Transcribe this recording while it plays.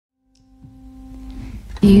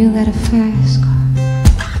You got a fast car,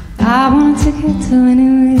 I want a ticket to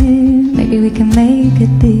anywhere. Maybe we can make a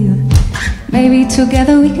deal. Maybe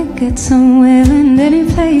together we can get somewhere, and any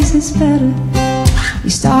place is better.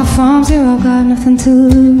 You start from zero, got nothing to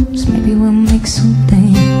lose. Maybe we'll make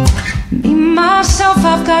something. Me, myself,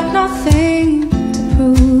 I've got nothing to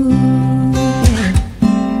prove, yeah.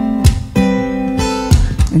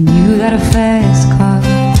 And you got a fast car,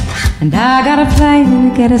 and I got a plan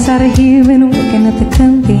to get us out of here. Been working at the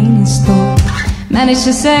convenience store. Managed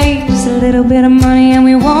to save just a little bit of money, and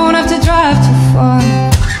we won't have to drive too far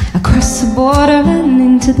across the border and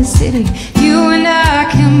into the city. You and I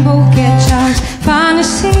can both get jobs, finally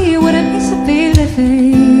see what it means to be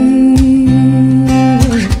living.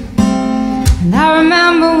 And I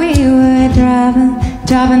remember we were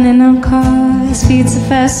driving in our car. Speed so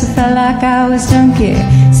fast, I felt like I was drunk,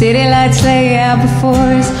 yeah. City lights lay out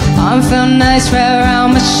before us, arm felt nice right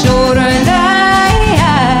around my shoulder. And I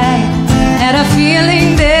had a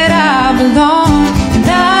feeling that I belonged, and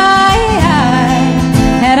I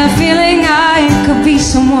had a feeling I could be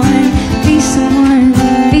someone, be someone,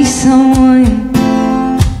 be someone.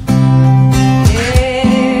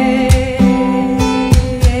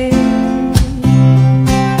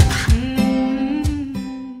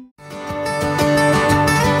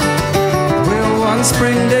 Well, one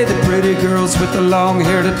spring day, the pretty girls with the long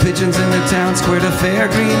hair, the pigeons in the town square, the fair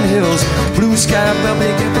green hills, blue sky, they'll be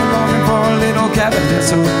getting longing for a little cabin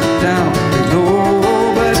that's down below.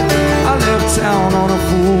 But I left town on a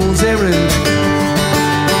fool's errand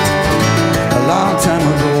a long time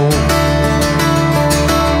ago.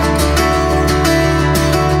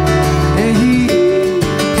 Hey,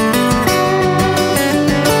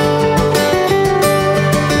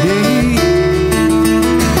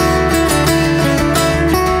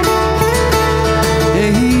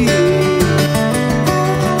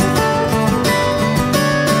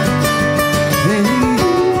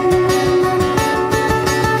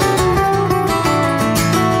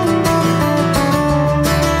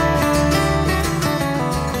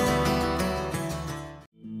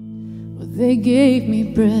 They gave me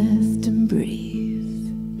breath to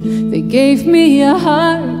breathe. They gave me a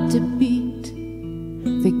heart to beat.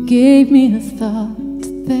 They gave me a thought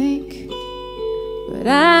to think. But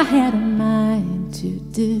I had a mind to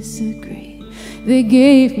disagree. They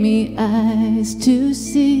gave me eyes to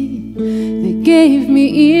see. They gave me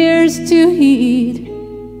ears to heed.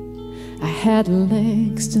 I had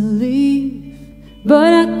legs to leave,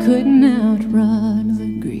 but I couldn't outrun the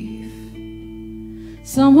grief.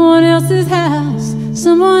 Someone else's house,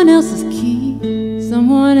 someone else's key,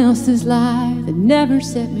 someone else's life that never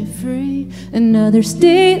set me free. Another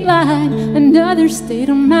state line, another state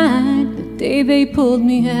of mind. The day they pulled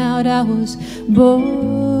me out, I was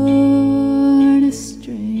born a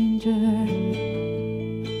stranger.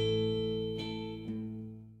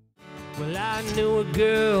 Well, I knew a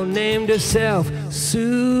girl named herself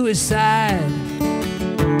Suicide.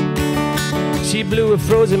 She blew a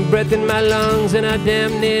frozen breath in my lungs and I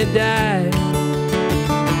damn near died.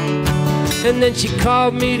 And then she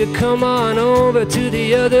called me to come on over to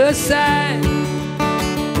the other side.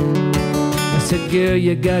 I said, girl,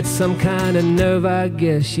 you got some kind of nerve, I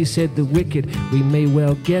guess. She said, the wicked, we may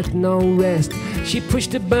well get no rest. She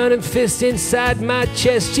pushed a burning fist inside my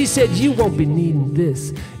chest. She said, you won't be needing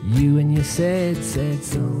this, you and your sad, sad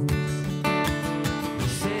songs.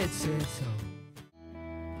 Sad, sad songs.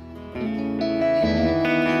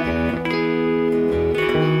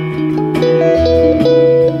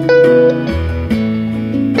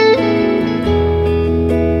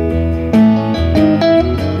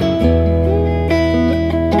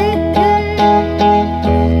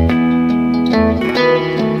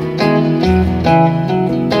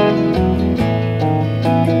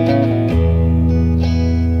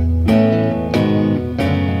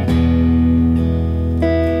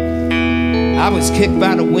 Kicked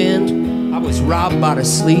by the wind, I was robbed by the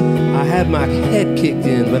sleet. I had my head kicked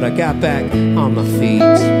in, but I got back on my feet.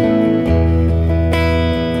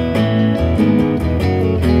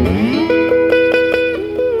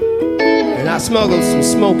 And I smuggled some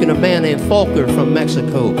smoke in a man named Faulkner from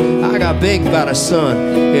Mexico. I got baked by the sun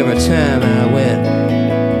every time I went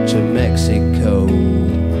to Mexico.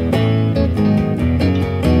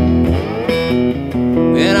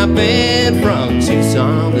 And I've been from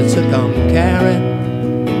Tucson to Tucumcari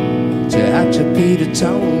to Tehachapi to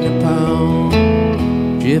Tonopah,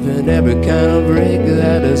 driven every kind of rig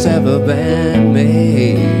that has ever been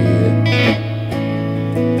made,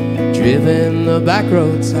 driven the back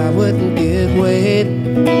roads I wouldn't give weight.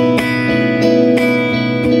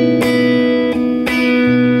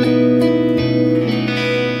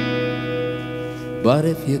 But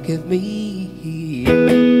if you give me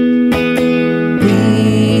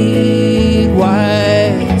weed,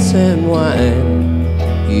 whites, and wine,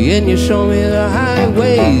 and you show me the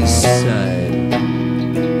highway sign,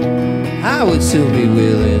 I would still be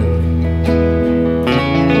willing.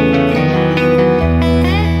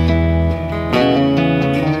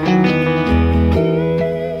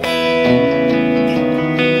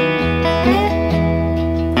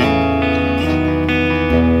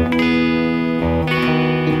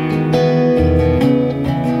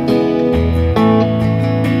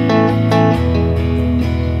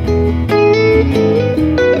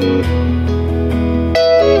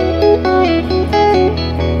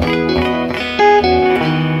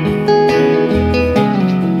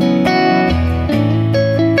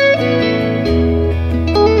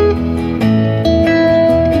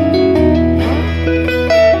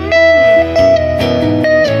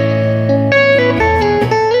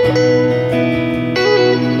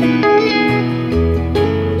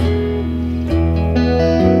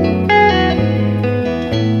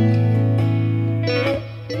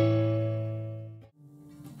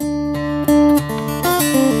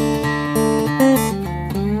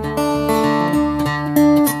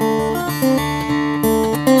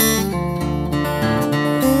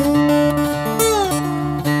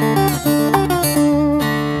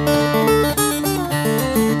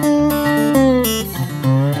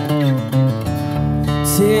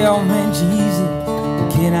 Tell me, Jesus,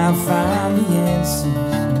 can I find the answers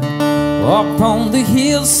up on the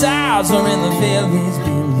hillsides or in the valleys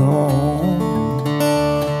below?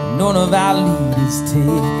 None of our leaders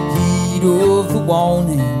take heed of the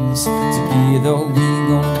warnings. Together we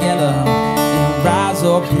gonna gather and rise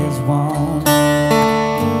up as one.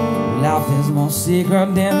 Life is more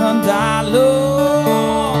sacred than the dollar.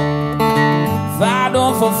 Fight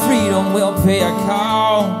on for freedom, we'll pay a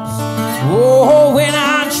cost. Oh, when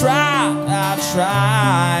I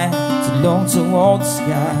try to look toward the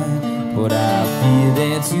sky, but I fear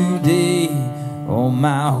that today all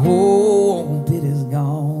my hope it is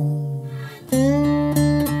gone.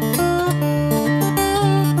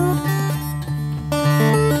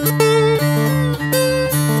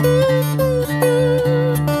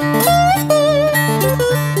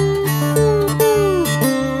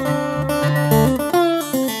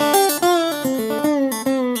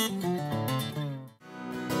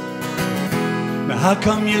 How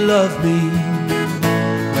come you love me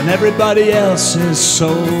when everybody else is so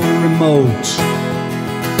remote?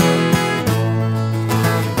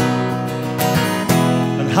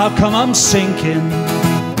 And how come I'm sinking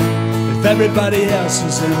if everybody else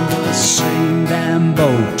is in the same damn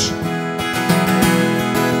boat?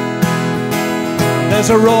 There's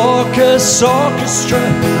a raucous orchestra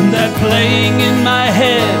and they're playing in my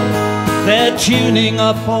head. They're tuning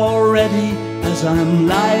up already as I'm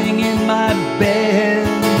lying in my bed.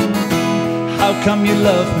 How come you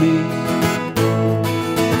love me?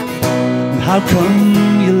 And how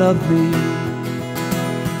come you love me?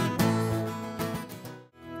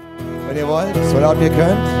 Wenn ihr wollt, so laut ihr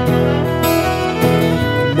könnt.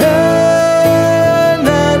 Na,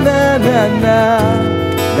 na, na, na, na.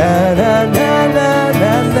 Na, na, na, na,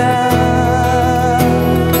 na, na.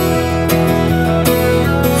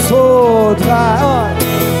 So, 3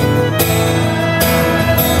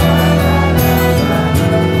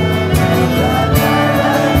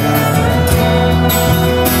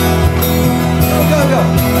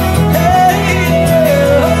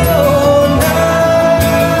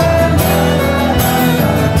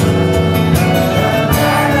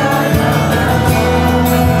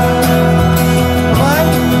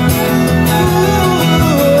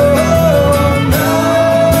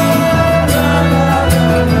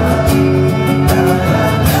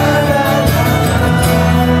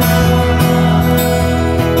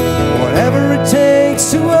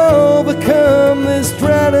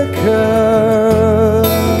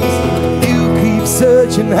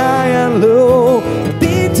 und high and low,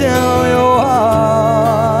 beat down your heart,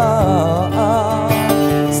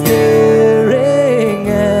 staring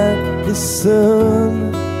at the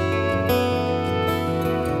sun,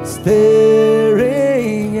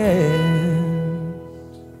 staring at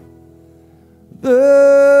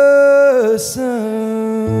the sun.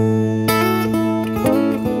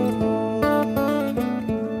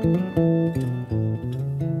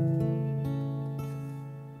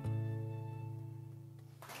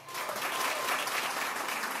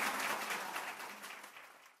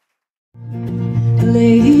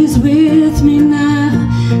 Ladies with me now,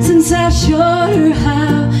 since I showed her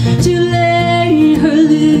how to lay her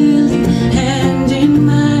lily hand in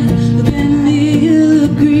mine. Then we'll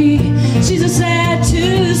agree she's so sad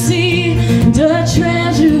to see.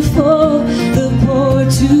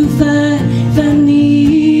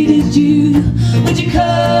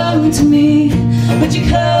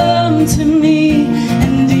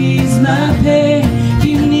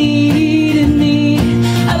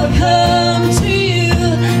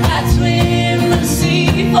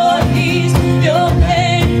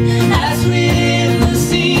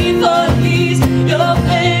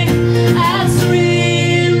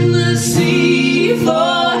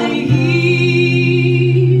 before he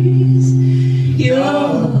hears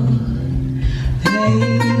your pain.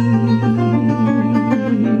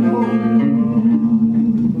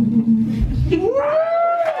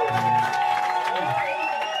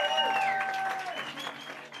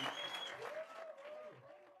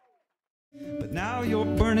 But now you're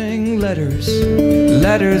burning letters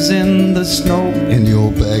in the snow in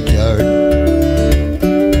your backyard.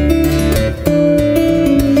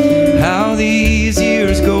 How these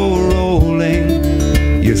years go rolling.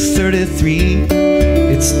 You're 33.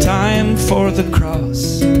 It's time for the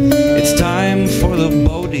cross. It's time for the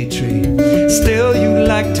Bodhi tree. Still you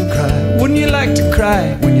like to cry. Wouldn't you like to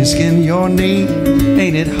cry when you skin your knee?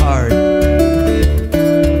 Ain't it hard?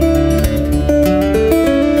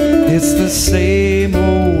 It's the same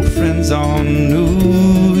old friends on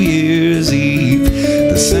New Year's Eve.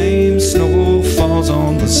 The same snow falls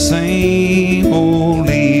on the same old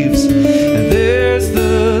leaves. And there's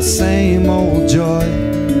the same old joy,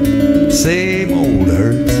 same old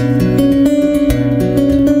hurt,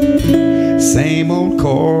 same old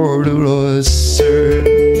corduroy shirt.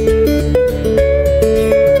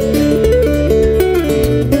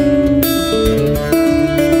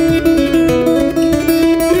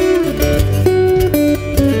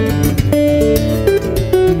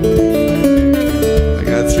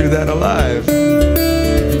 Alive.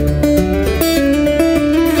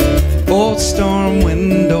 Old storm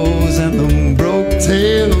windows and the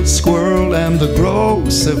broke-tailed squirrel and the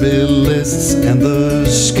gross civilists and the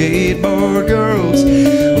skateboard girls.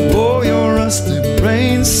 Oh, your rusted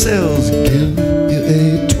brain cells give you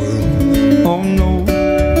a twirl. Oh no,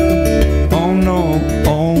 oh no,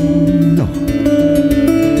 oh no.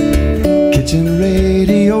 Kitchen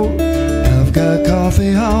radio, I've got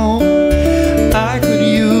coffee home. I could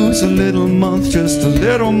use a little month, just a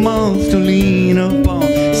little month to lean upon.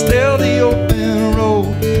 Still the open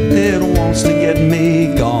road, it wants to get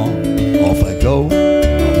me gone. Off I go,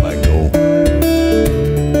 off I go.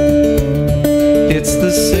 It's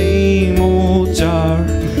the same old jar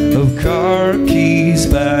of car keys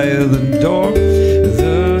by the door,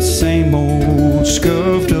 the same old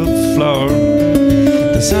scuffed up floor,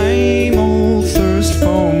 the same old thirst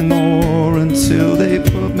for more until they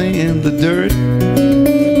put me in the dirt.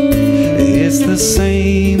 It's the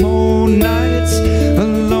same old nights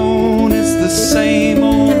alone. It's the same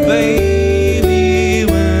old baby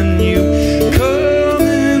when you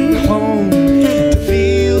coming home to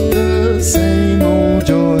feel the same old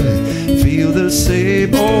joy, feel the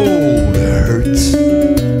same old